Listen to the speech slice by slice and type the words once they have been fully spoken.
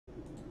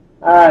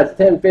It's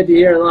 10:50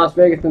 here in Las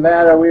Vegas,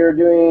 Nevada. We are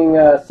doing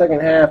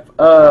second half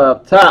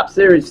of Top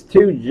Series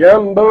 2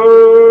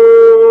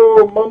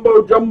 Jumbo.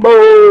 Mumbo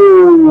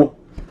Jumbo.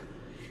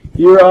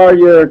 Here are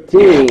your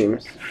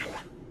teams.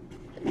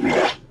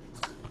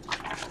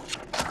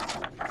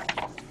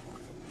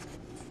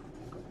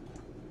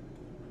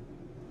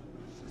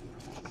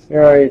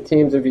 Here are your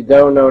teams. If you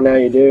don't know, now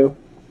you do.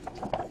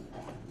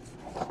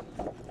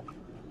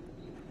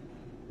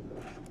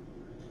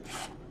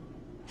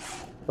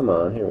 Come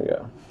on, here we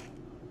go.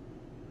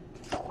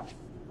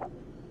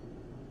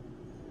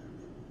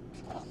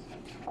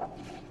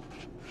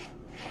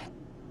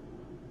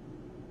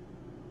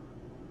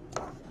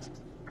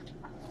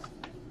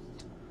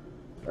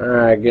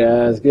 Alright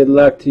guys, good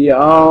luck to you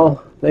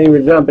all. Thank you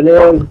for jumping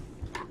in.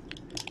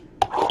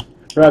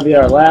 Probably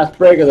our last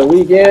break of the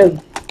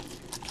weekend.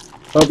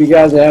 Hope you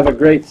guys have a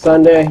great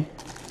Sunday.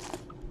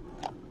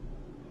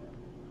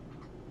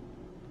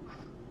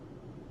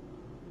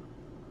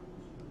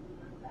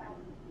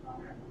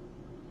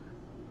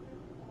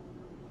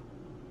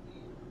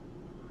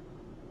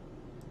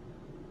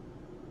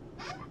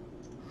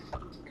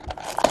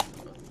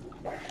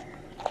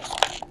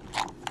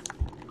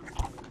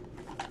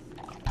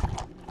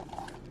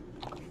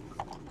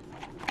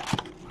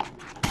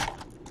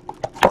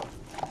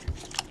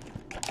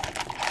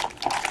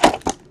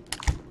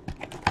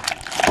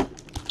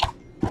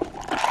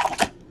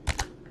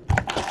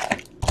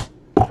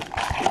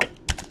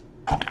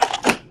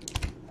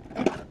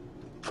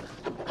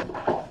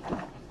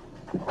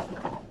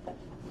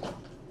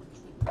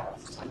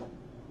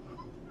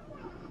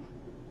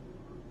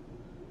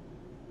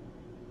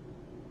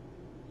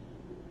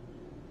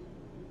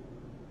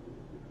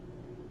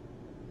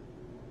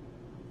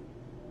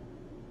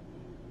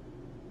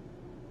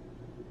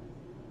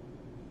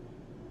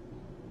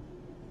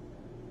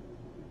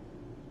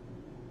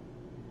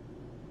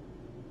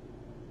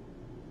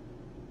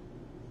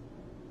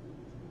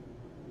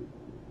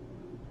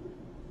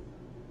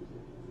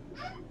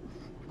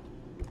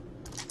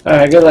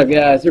 Alright, good luck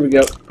guys. Here we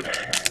go.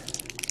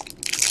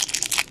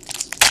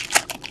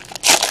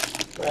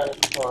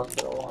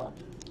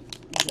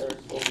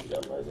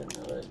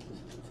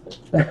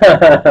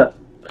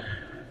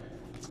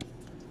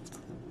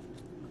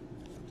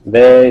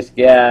 Base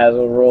guys,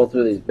 we'll roll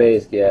through these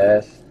base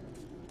guys.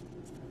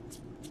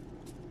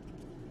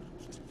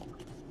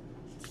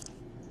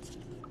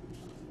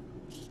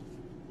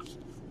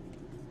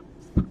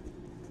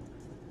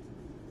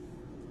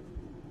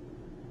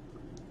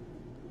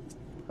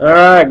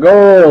 Alright,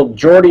 gold.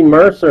 Jordy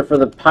Mercer for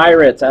the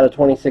Pirates out of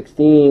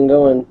 2016.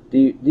 Going,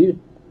 do you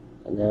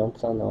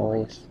announce on all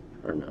these?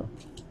 Or no?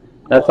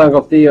 That's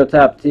Uncle Theo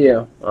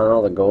Tapatio on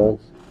all the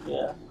golds.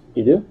 Yeah.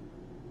 You do?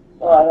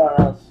 Oh, I don't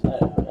announce.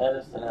 I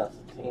just announce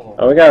the team.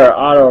 Oh, we got our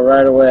auto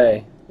right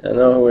away. I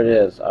know who it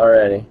is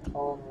already.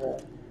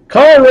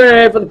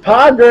 Conrad for the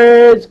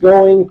Padres.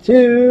 Going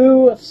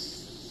to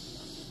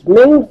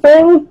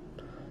Smingfam.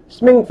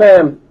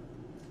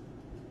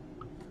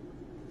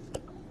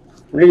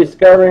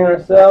 Rediscovering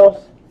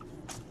ourselves.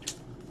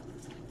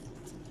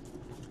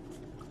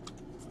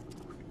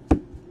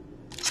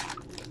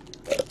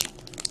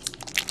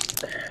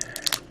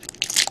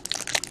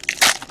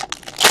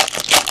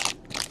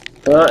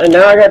 And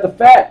now I got the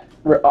fat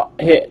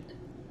hit.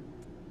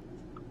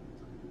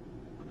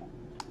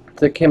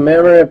 It's a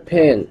commemorative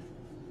pin.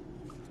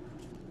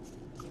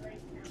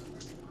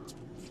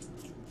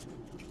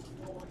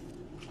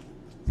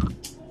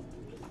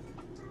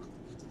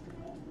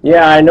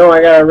 Yeah, I know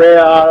I got a red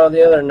auto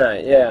the other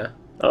night. Yeah.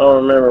 I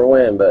don't remember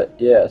when, but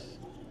yes.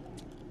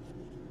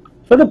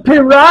 For the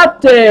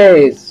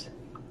Pirates,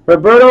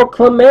 Roberto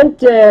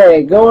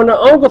Clemente going to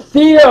Uncle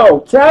Theo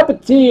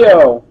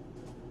Tapatio.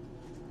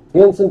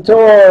 Getting some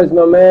toys,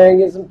 my man.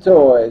 Get some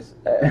toys.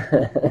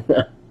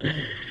 There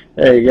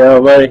you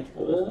go, buddy.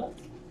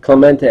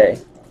 Clemente.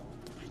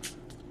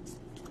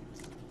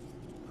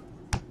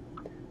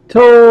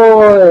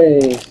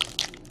 Toys.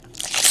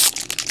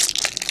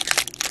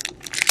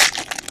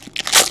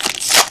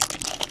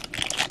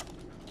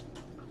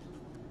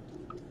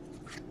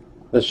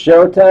 The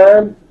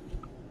Showtime.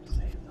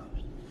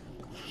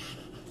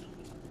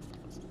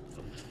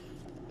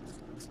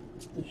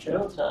 The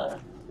Showtime.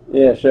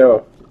 Yeah,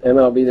 show.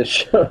 MLB The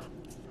Show.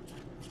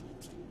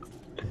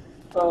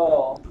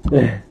 Oh.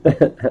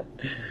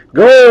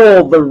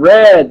 Gold, the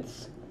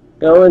Reds.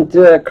 Going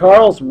to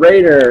Carl's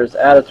Raiders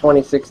out of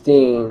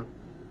 2016.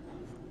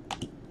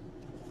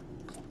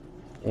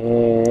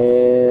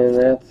 And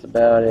that's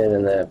about it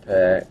in that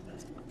pack.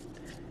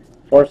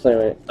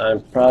 Fortunately,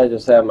 I probably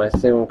just have my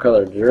single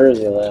color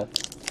jersey left.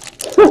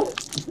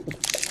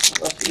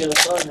 Looks like a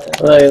fun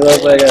hit. Well, it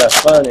looks like I got a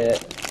fun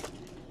hit.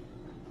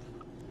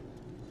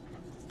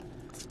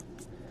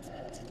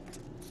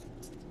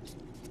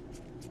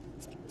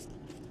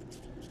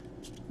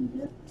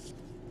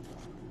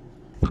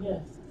 Yeah.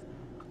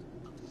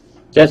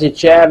 Jesse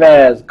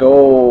Chavez,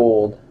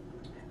 gold.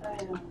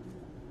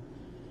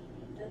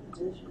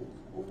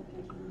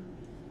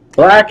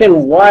 Black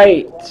and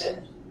white.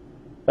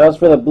 That was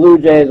for the Blue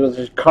Jays, which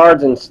is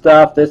cards and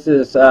stuff. This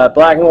is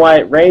black and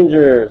white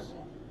Rangers.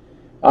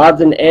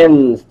 Odds and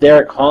ends,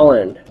 Derek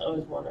Holland. I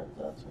always wondered if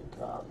that's what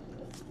God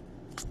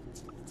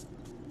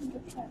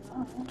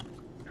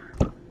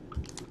did.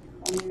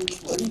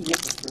 Where do you get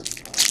the first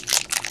one?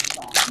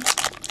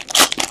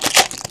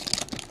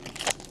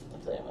 I'll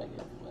tell you, I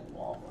get from like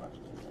Walmart.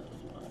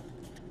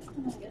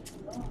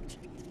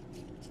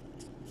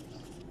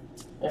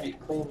 Maybe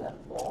clean that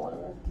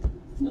ball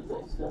that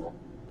they sent it.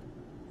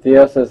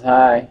 Theo says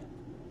hi.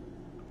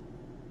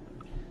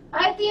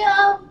 Hi,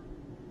 Theo!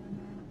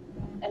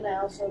 And I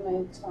also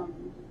made some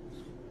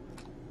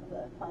of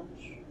that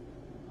punch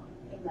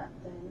in that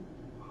thing.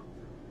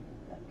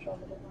 That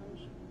chocolate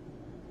punch.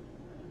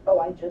 Oh,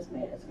 I just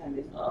made it. It's gonna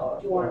be. Oh,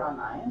 do you want it on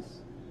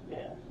ice?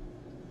 Yeah.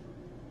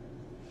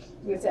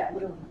 You said I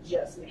literally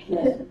just made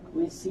it.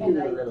 We see And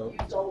the I little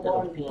used all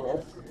water.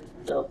 penis.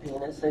 Little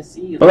penis, I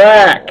see you.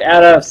 Black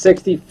out of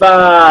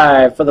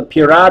 65 for the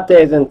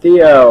Pirates and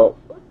Theo.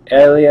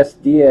 Elias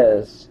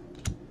Diaz.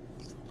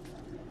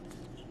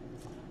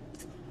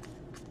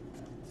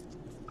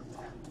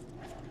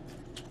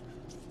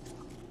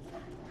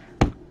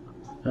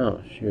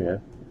 Oh, shoot.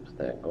 What's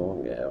that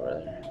gold guy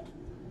over there?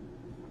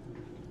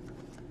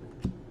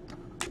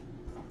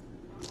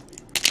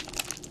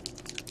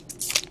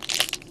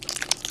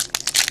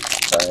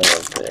 Brian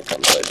wants me to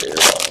come play beer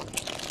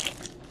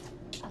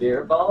ball.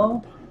 Beer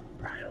ball?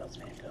 Brian wants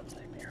me to come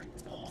play beer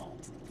ball.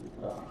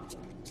 Oh.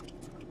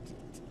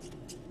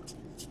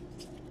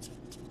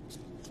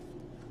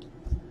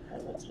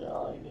 Have a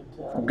jolly good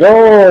time.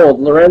 Gold,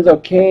 Lorenzo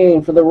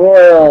Kane for the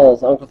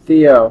Royals. Uncle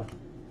Theo.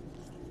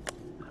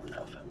 I don't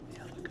know if I'm going to be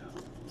able to go.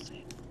 We'll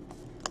see.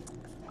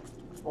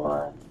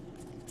 Why?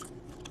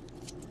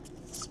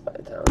 By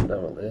the time I'm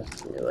done with this,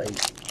 it's going to be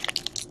late.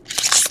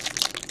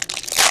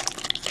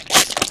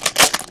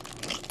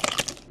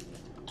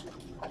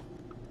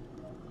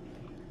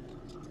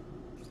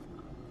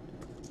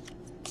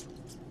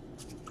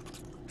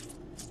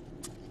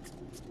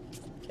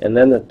 And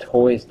then the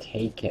toys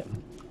take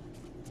him.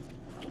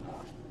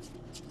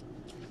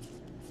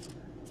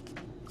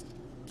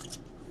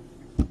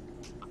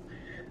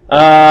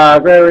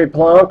 Gregory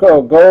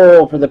Polanco,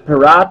 goal for the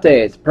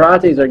Pirates.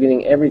 Pirates are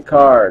getting every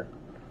card.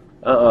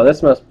 Uh-oh,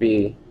 this must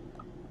be...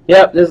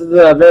 Yep, this is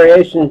the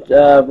variation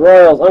of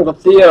Royals. Uncle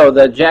Theo,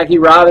 the Jackie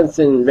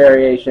Robinson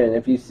variation.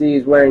 If you see,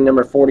 he's wearing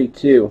number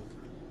 42.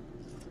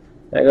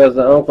 That goes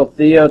to Uncle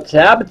Theo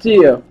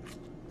Tapatio.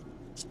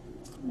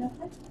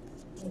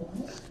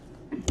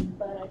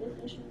 But I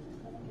did dishes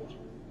in the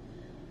kitchen.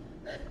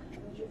 I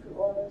made you fruit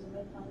oils and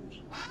made punch.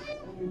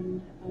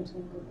 And I was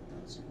going to go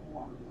get some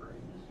warm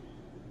bread.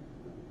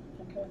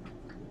 Okay.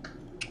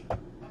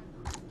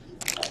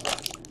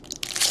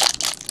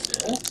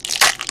 Yeah?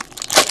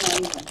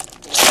 Yeah.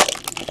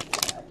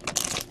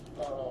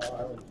 Oh,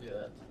 I wouldn't do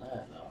that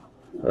tonight,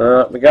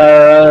 though. We got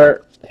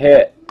another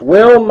hit.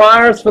 Will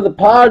Myers for the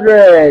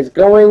Padres,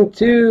 going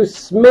to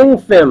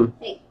Smingfim.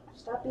 Hey,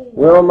 stop eating.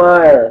 Will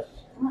Myers.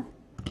 Come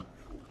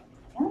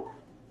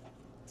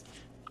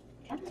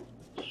on.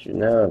 Shoot,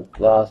 now I've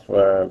lost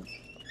where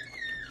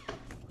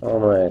all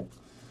my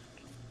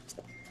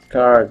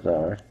cards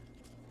are.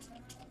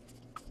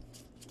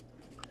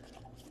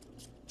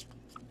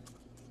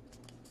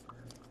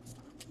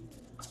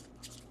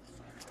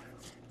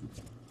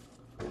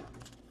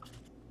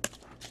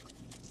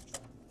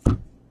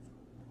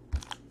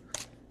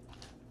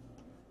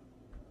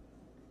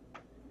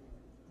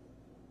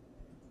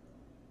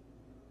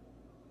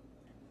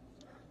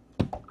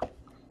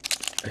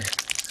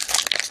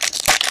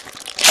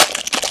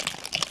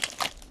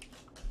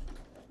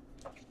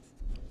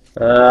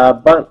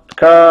 Bunt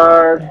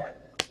card.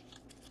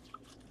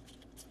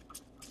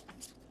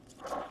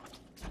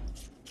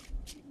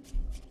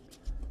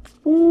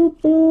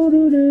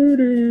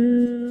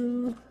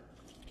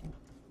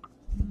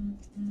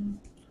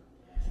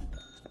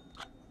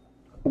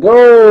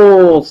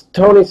 Goals.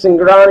 Tony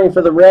Cingrani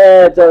for the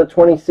Reds out of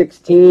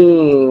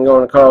 2016.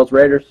 Going to Carl's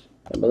Raiders,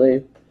 I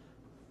believe.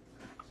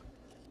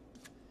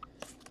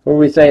 Who are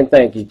we saying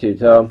thank you to,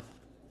 Tom?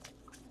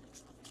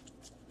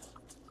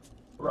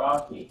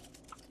 Rocky.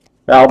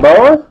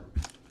 Balboa?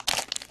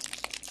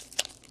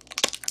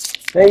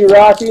 Thank you,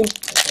 Rocky. I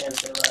can't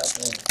say last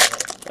name.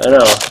 I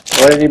know.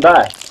 What did he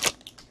buy?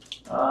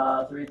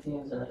 3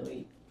 teams in a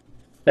week.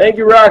 Thank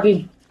you,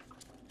 Rocky.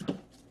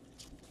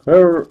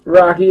 Whoever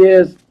Rocky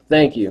is,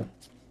 thank you.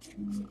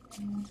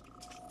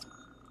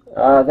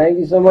 Thank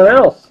you, someone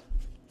else.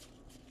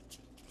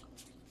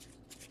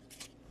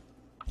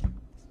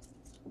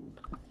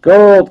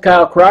 Gold,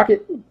 Kyle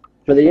Crockett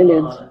for the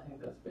Indians. I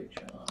think that's Big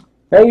Sean.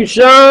 Thank you,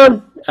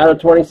 Sean, out of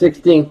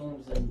 2016.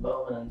 Teams in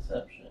Bowman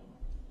Inception.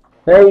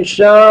 Thank you,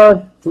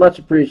 Sean. Much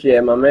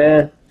appreciated, my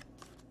man.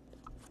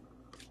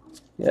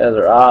 You guys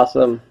are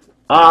awesome.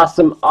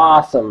 Awesome,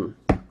 awesome.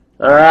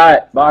 All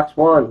right, box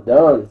 1,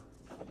 done.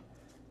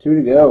 2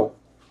 to go.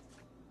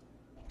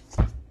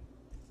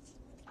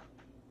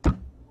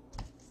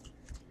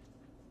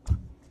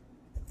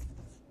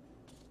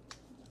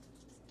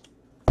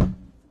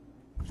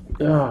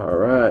 All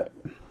right.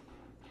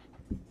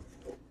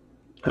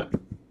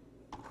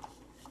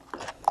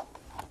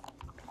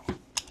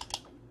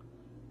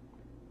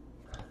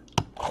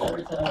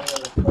 Every time I go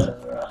to Toys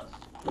R Us,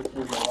 which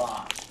is a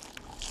lot,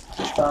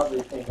 they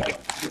probably think I'm a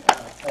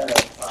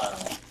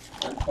pedophile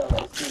until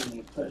they see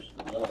me push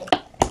the little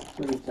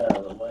boots out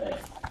of the way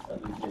of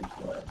the good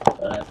toys. But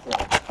I say,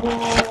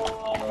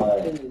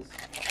 boys!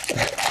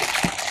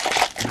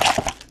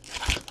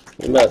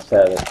 We must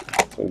have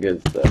some good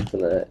stuff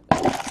tonight.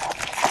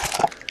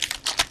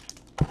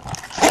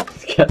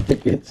 It's got the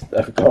good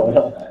stuff going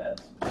on.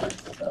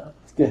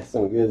 Let's get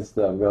some good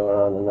stuff going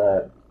on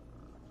tonight.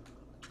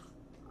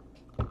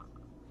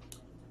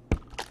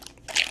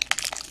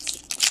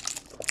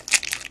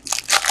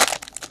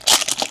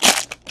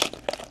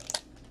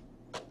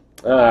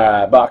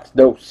 Alright, box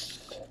dose.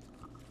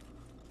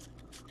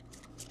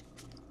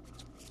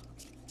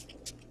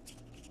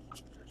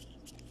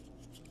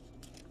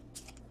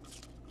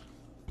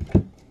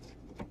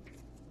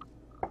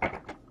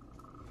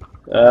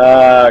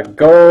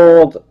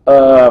 Gold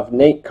of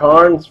Nate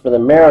Carnes for the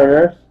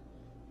Mariners.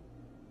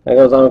 That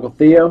goes on Uncle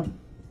Theo.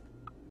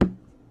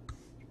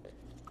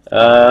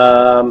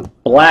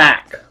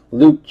 Black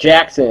Luke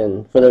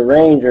Jackson for the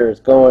Rangers,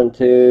 going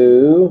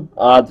to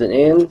Odds and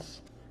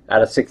Ends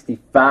out of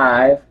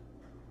 65.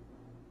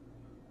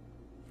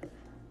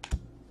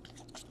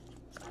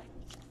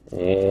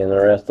 And the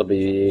rest will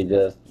be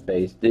just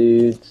base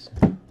dudes.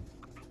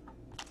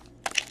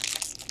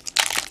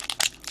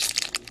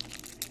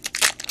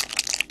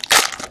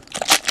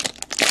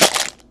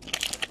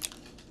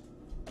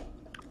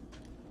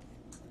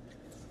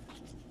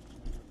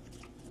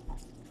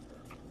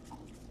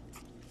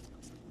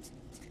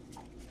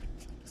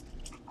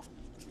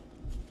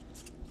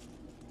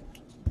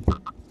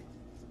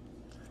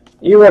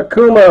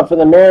 Iwakuma for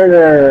the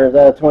Mariners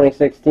out of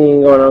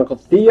 2016, going to Uncle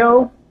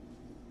Theo.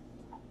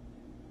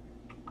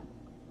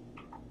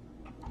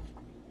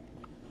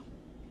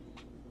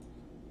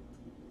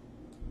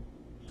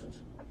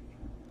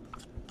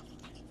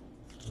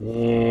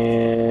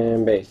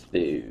 And base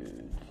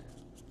dude.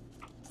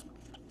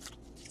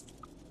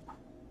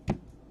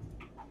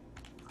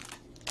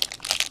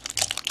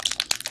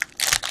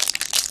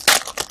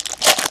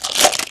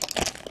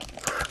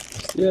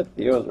 See what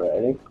Theo's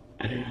writing?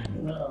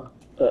 No.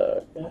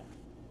 Okay.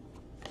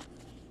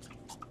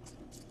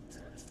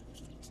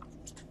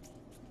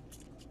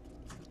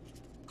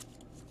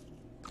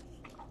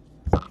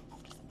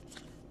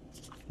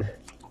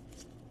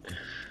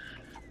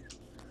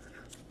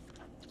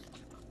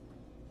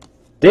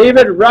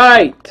 David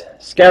Wright,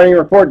 scouting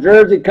report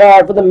jersey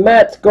card for the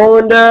Mets,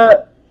 going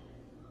to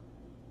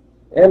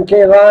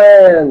MK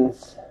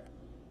Lions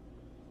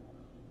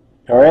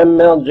or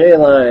MLJ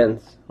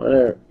Lions,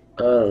 whatever.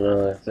 I don't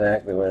know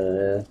exactly what it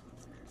is.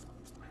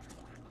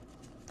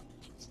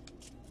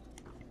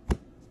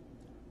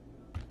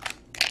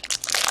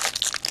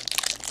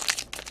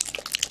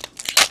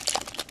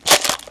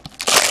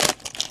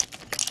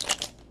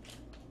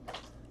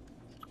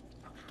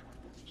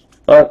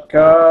 Bunt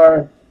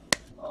car.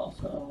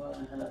 Also,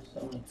 I have so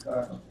many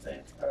Cardinals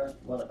base cards.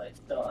 What have I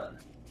done?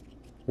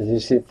 Did you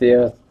see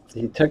Theo?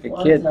 He took a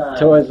One kid time,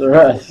 Toys R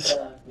Us.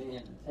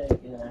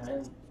 taking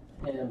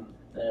him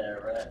there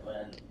right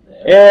when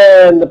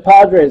And the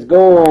Padres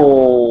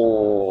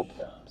gold.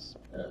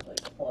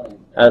 like 20,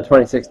 Out of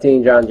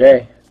 2016, John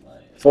Jay.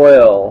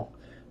 Foil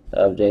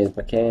of James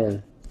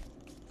McCann.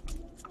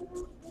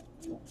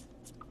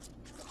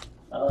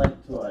 I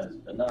like toys,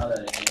 but not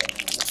any of them.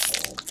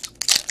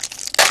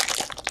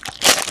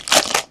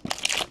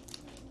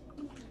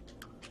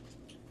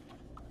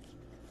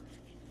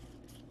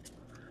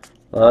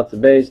 Lots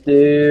of base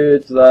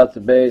dudes, lots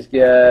of base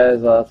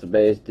guys, lots of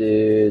base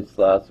dudes,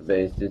 lots of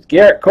base dudes.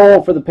 Garrett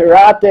Cole for the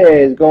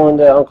Pirates, going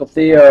to Uncle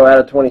Theo out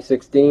of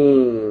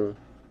 2016.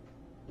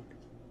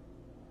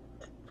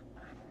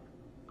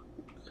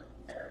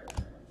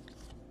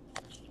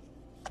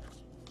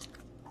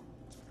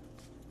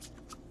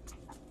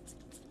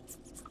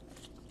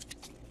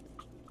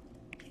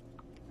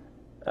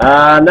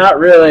 Not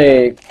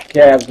really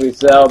cabs we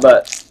sell,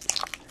 but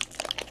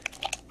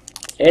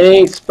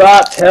any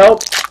spots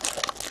help.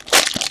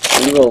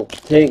 We will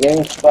take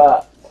any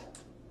spot.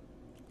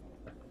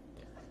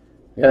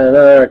 Got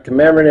another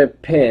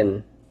commemorative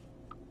pin.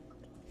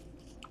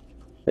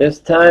 This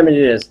time it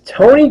is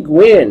Tony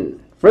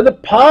Gwynn for the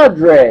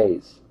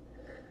Padres,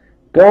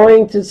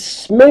 going to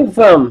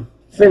Smigfum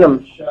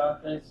Finham.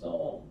 Shot they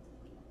sold.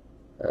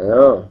 I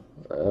know.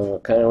 I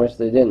kind of wish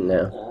they didn't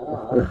now.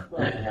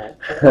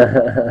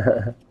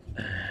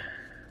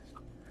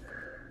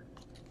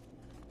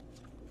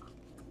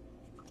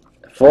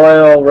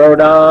 Foil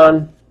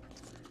Rodon.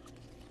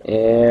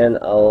 And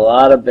a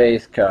lot of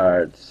base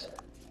cards.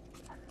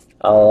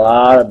 A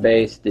lot of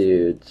base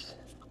dudes.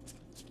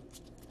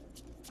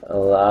 A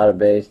lot of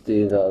base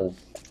dudes.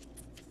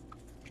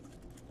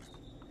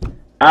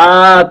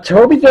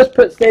 Toby just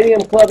put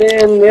Stadium Club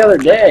in the other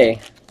day.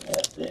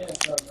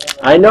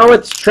 I know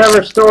it's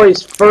Trevor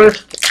Story's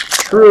first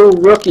true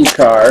rookie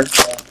card.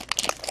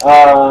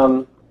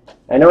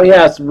 I know he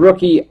has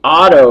rookie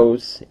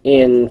autos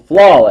in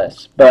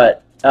Flawless,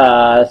 but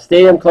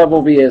Stadium Club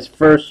will be his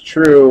first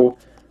true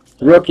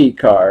rookie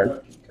card.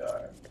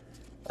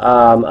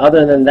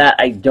 Other than that,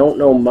 I don't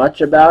know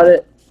much about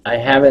it. I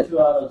haven't. 2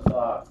 autos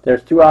box.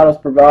 There's 2 autos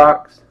per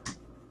box.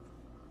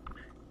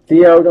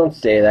 Theo, don't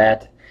say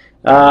that.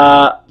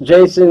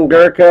 Jason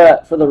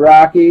Gurka for the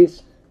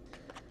Rockies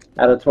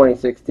out of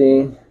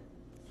 2016.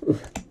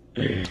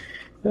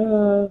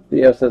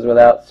 Theo says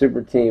without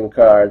super team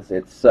cards,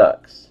 it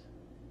sucks.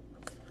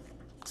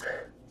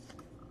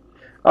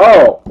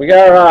 Oh, we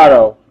got our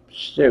auto.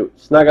 Shoot,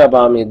 snuck up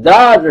on me.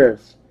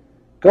 Dodgers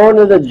going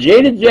to the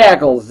Jaded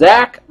Jackal,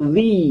 Zach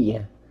Lee.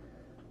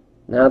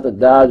 Not the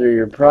Dodger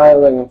you're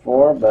probably looking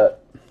for,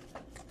 but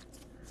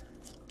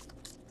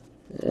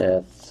yeah,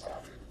 it's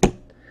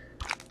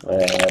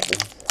what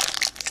happens.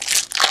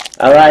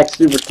 I like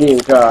super team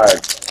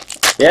cards.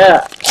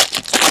 Yeah,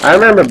 I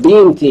remember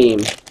Beam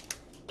Team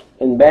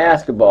in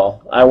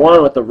basketball. I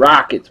won with the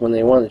Rockets when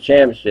they won the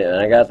championship, and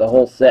I got the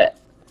whole set.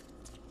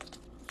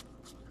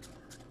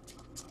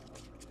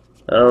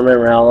 I don't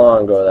remember how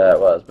long ago that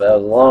was, but that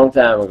was a long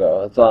time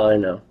ago. That's all I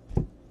know.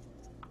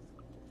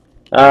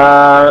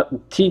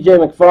 TJ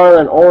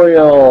McFarland,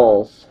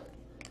 Orioles,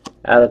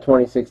 out of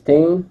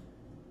 2016.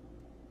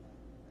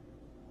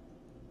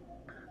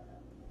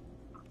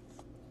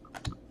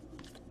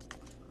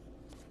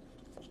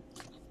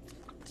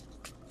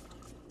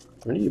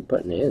 What are you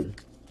putting in?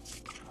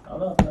 I'm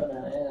not putting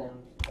it in.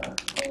 I'm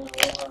putting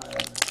it on in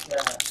the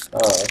chat.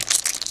 Oh,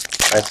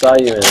 I saw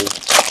you in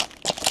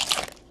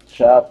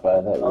shop.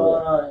 I thought you Oh,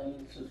 were. no,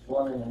 he's just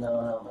wanting to know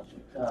how much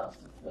it costs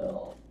to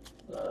fill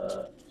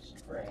the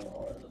spring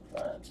or the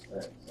prime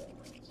sticks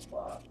in the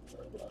spot.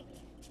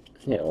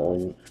 Yeah,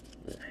 well,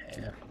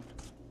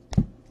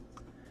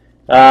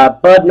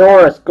 half. Bud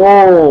Norris,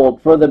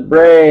 gold for the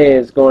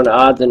Braves, going to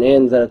odds and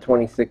ends out of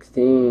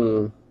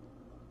 2016.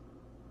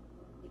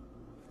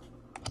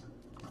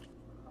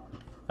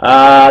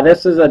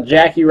 This is a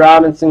Jackie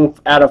Robinson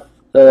out of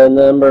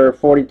number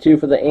 42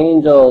 for the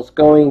Angels,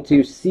 going to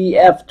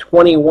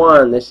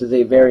CF21. This is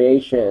a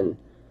variation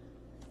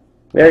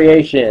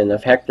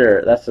of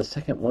Hector. That's the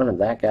second one of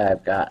that guy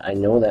I've got. I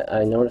know that.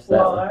 I noticed that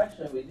Well, one.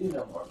 actually, we do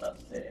know more about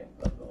the stadium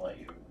club than what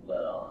you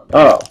let on.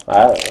 Oh,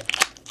 I don't know.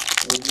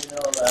 We do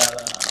know that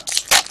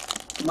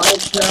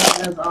Mike Trout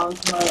has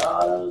on-card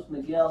autos,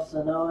 Miguel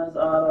Sano has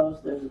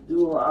autos, there's a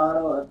dual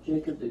auto of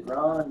Jacob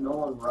deGrom and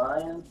Nolan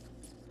Ryan,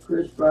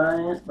 Chris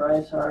Bryant,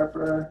 Bryce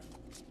Harper,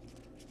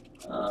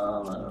 I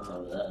don't know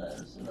who that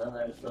is, and then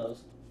there's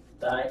those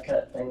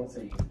die-cut things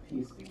that you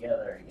piece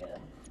together again.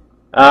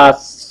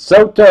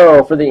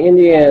 Soto for the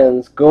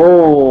Indians,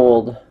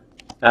 gold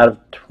out of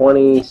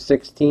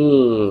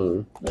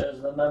 2016.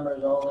 There's the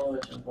members only,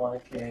 which is one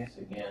case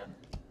again.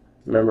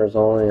 Members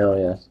only, oh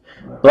yes.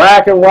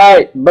 Black and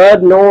white,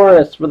 Bud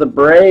Norris for the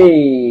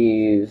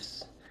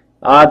Braves.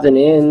 Odds and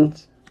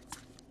ends.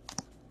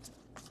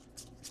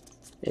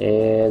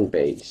 And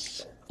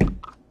base.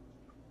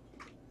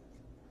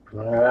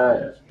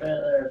 Alright.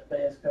 There's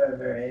base card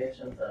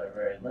variations that are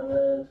very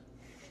limited.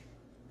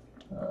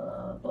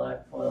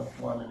 Black foil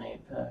 1 in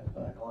 8 pack,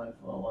 black and white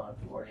foil 1 in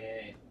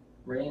 48.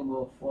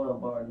 Rainbow foil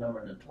board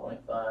number to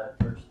 25,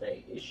 first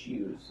day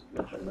issues,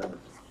 which are numbered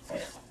to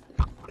 10.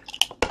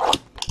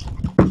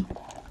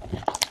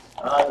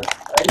 Are you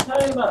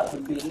talking about the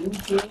Beam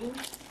Team?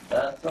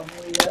 That's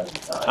something you guys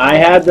are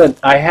talking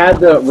I had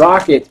the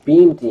Rockets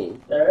Beam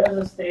Team. There is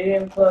a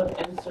Stadium Club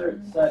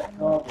insert set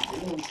called the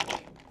Beam Team.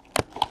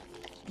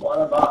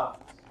 One a box.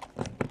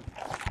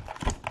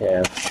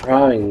 Yeah,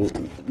 probably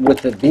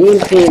with the Beam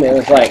Team, it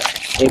was like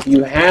if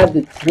you had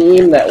the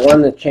team that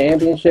won the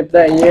championship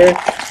that year,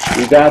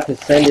 you got to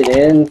send it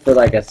in for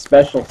like a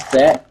special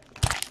set.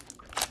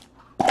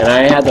 And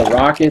I had the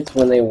Rockets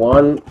when they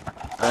won.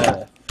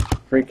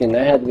 Freaking,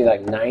 that had to be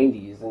like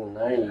 90s in the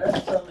 90s.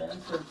 There's some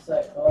insert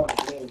set called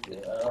the Beam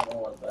Team. I don't know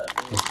what that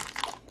means.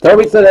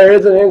 Toby said there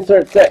is an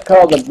insert set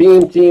called the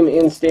Beam Team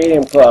in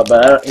Stadium Club,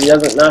 but he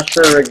doesn't not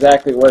sure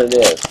exactly what it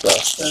is. So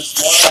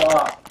There's one a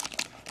box.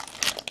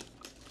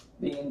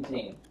 Beam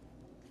Team.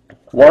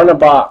 one a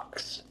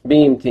box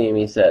Beam Team,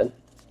 he said.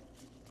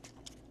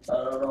 I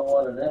don't know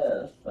what it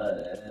is, but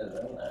it is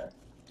in there.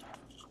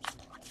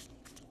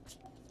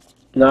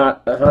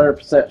 Not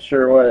 100%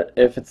 sure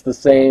if it's the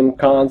same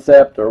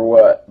concept or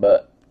what,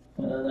 but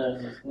And then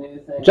there's this new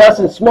thing.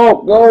 Justin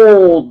Smoke,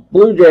 gold,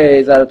 Blue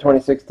Jays out of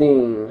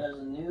 2016. There's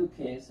a new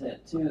case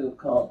hit too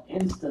called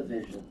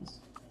Instavisions.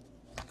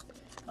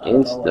 I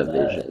don't know what that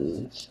is.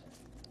 Instavisions.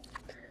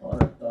 I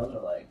wonder if those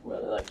are like where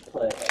they like to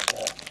play like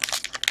that.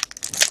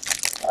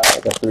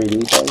 Like a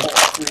 3D thing. Like a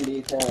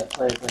 3D thing that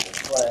plays like a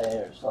play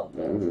or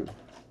something. Mm-hmm.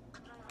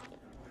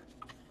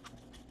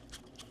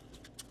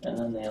 And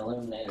then the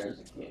Illuminator is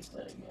a case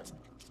hit again.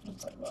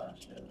 Just like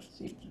last year, the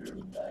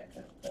see-through die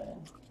cut thing.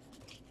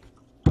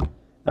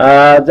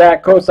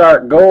 Zach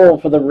Cosart,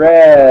 gold for the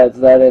Reds.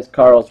 That is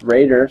Carl's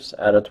Raiders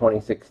out of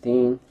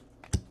 2016.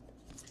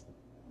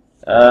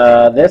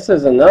 This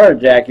is another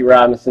Jackie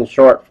Robinson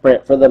short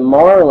print for the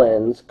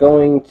Marlins,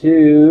 going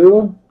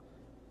to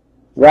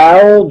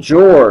Raul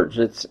George.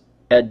 It's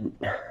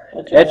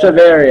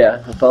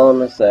Echeverria. That's all I'm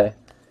going to say.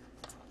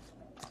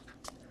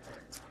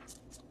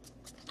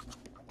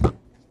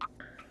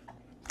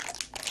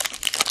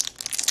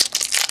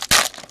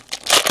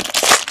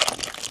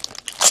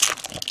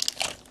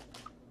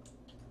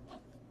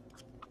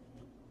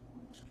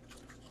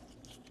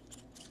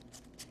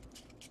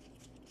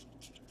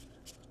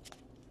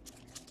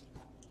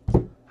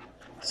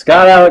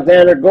 Scott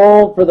Alexander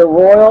Gold for the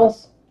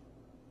Royals.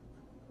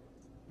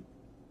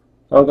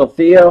 Uncle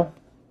Theo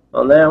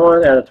on that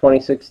one out of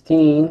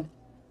 2016.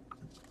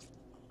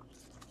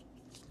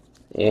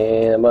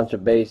 And a bunch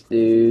of base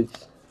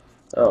dudes.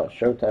 Oh,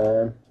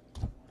 Showtime.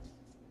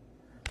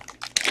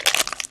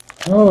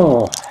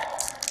 Oh.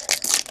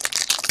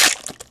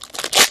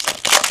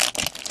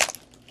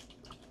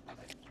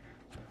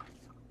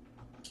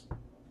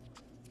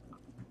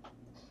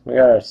 We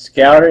got a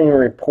scouting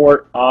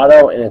report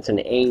auto, and it's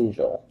an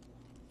Angel.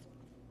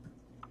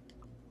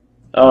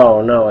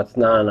 Oh, no, it's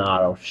not an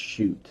auto.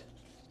 Shoot.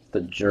 The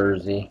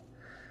jersey.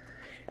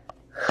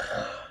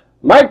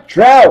 Mike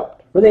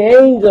Trout for the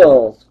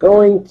Angels.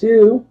 Going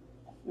to...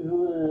 Who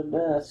would have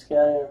been a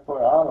scouting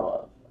report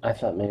auto? I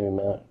thought maybe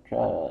Mike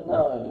Trout.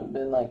 No, it would have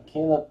been like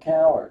Caleb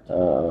Coward.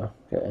 Oh,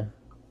 okay.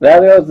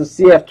 That goes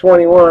to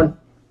CF21.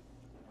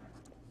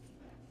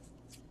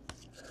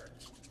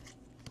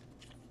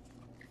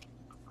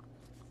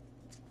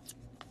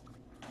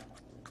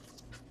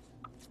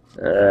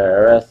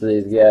 The rest of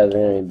these guys are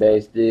going to be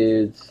base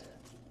dudes.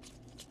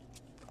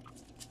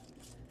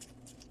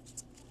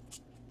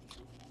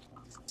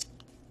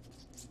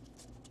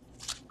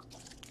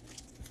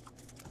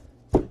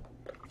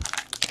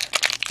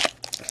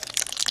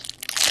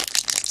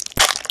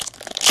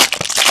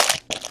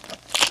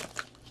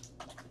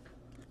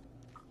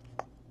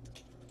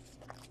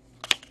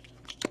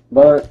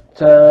 But,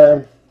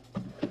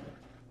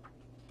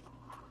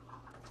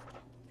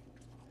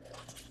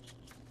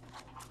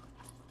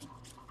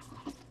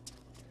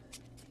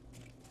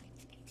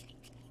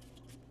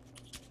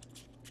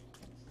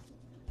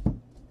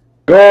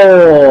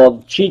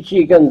 gold,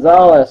 Chichi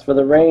Gonzalez for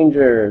the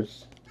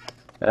Rangers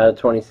out of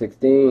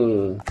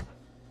 2016.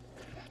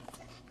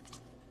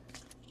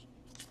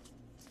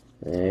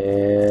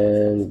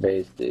 And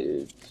base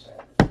dudes.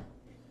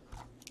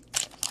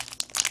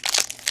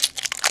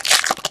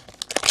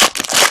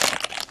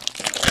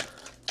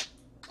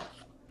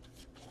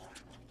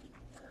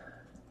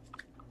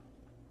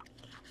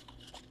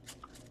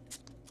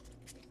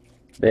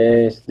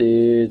 Base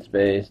dudes,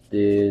 base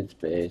dudes,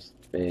 base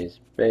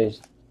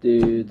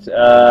dudes.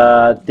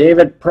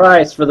 David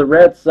Price for the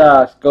Red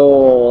Sox.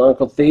 Gold,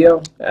 Uncle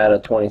Theo out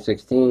of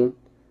 2016.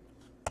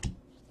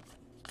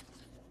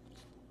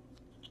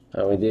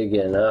 Oh, we did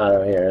get an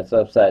auto here. It's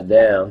upside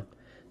down.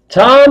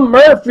 Tom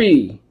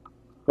Murphy.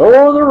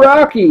 Go the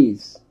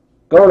Rockies.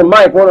 Going to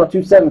Mike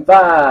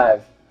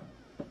 10275.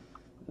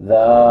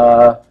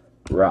 The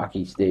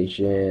Rocky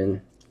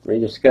Station.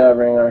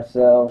 Rediscovering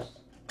ourselves.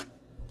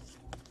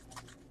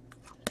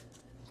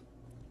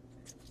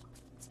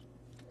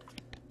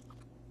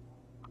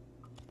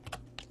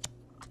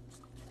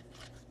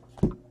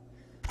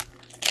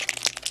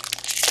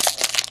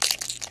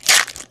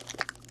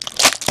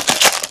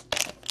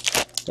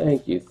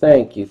 Thank you,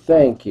 thank you,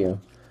 thank you.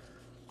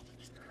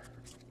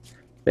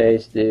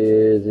 Base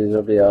dudes, these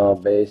will be all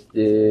base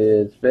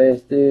dudes,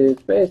 base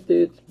dudes, base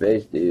dudes,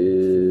 base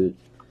dudes.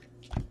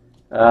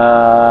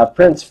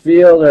 Prince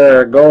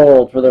Fielder,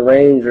 gold for the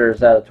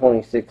Rangers out of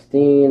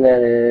 2016.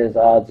 That is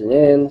odds and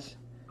ends.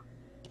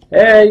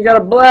 Hey, you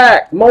got a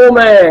black. Mole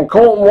Man,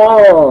 Colton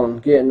Wong.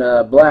 Getting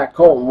a black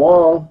Colton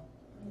Wong.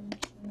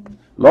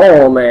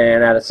 Mole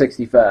Man out of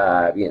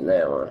 65. Getting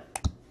that one.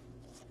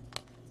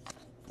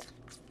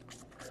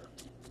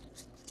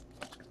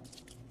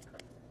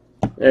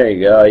 There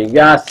you go. You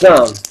got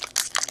some.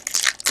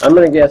 I'm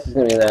going to guess it's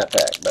going to be that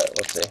pack, but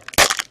we'll see.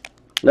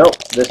 Nope,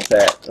 this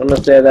pack. I'm going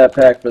to save that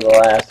pack for the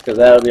last because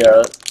that'll be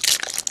our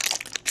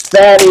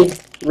fatty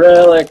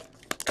relic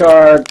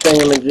card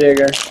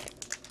thingamajigger.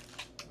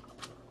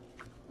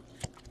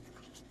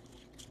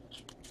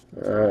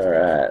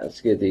 Alright,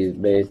 let's get these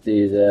base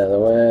dudes out of the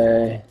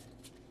way.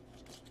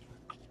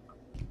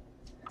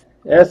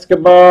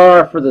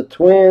 Escobar for the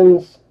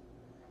Twins.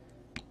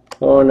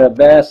 Going to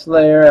Bass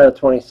Slayer out of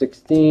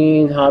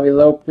 2016.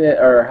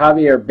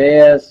 Javier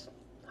Baez.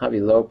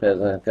 Javi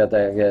Lopez. I've got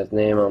that guy's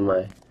name on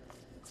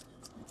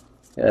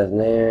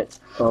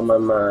my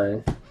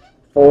mind.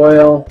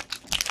 Foil.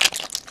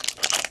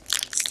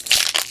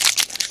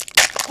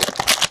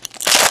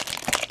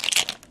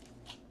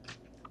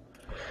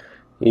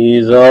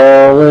 He's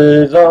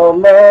always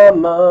on my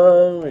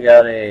mind. We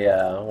got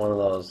a one of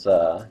those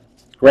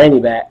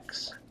granny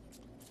backs.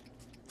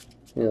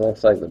 He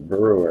looks like the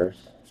Brewers.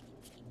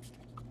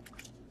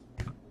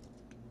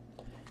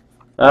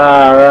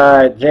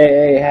 Alright,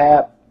 J.A.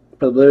 Happ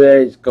for the Blue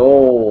Jays,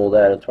 gold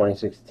out of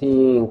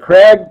 2016.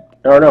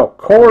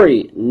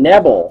 Corey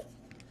Nebel,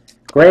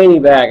 granny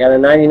back out of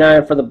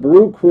 99 for the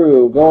Brew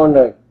Crew, going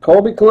to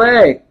Colby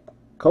Clay,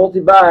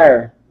 Colty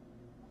Buyer.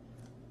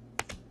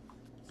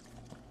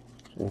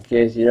 In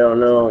case you don't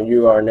know,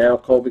 you are now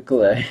Colby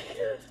Clay.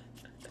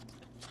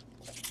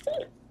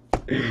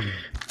 What do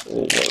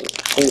you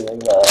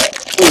think about that?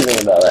 What do you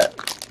think about that,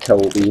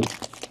 Toby?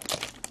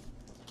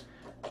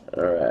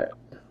 Alright.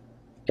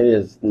 It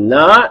is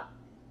not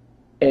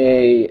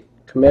a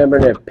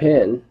commemorative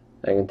pin,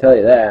 I can tell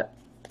you that.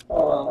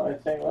 Hold on, let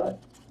me take a look.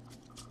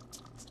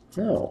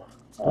 No,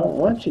 I don't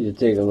want you to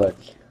take a look.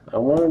 I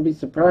want to be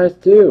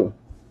surprised too.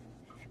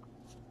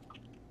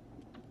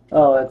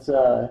 Oh, it's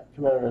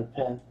commemorative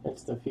pin.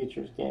 It's the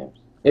Futures games.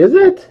 Is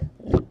it?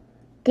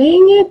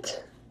 Dang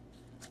it!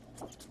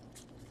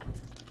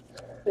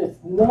 It's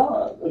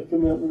not a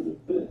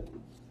commemorative pin.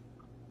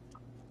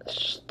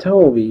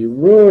 Toby, you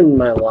ruined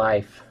my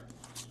life.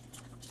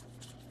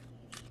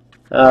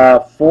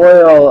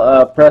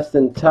 Foil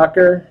Preston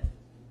Tucker.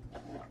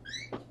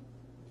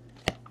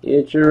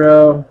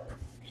 Ichiro.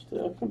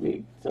 Still could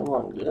be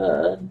someone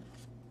good.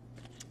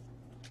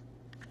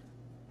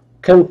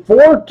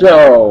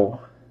 Conforto.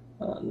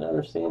 I've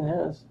never seen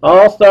his.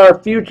 All-Star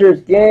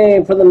Futures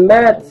game for the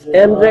Mets. MJ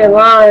MJ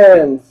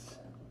Lions.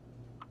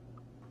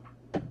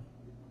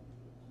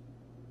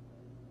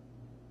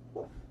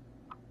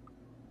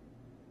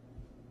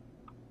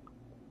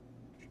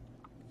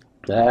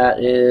 That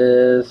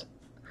is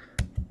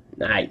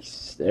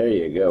nice. There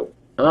you go.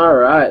 All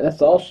right,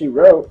 that's all she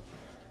wrote.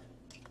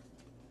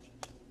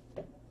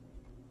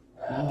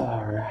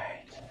 All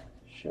right,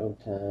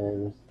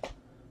 showtimes.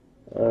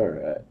 All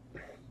right,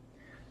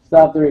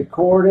 stop the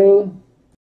recording.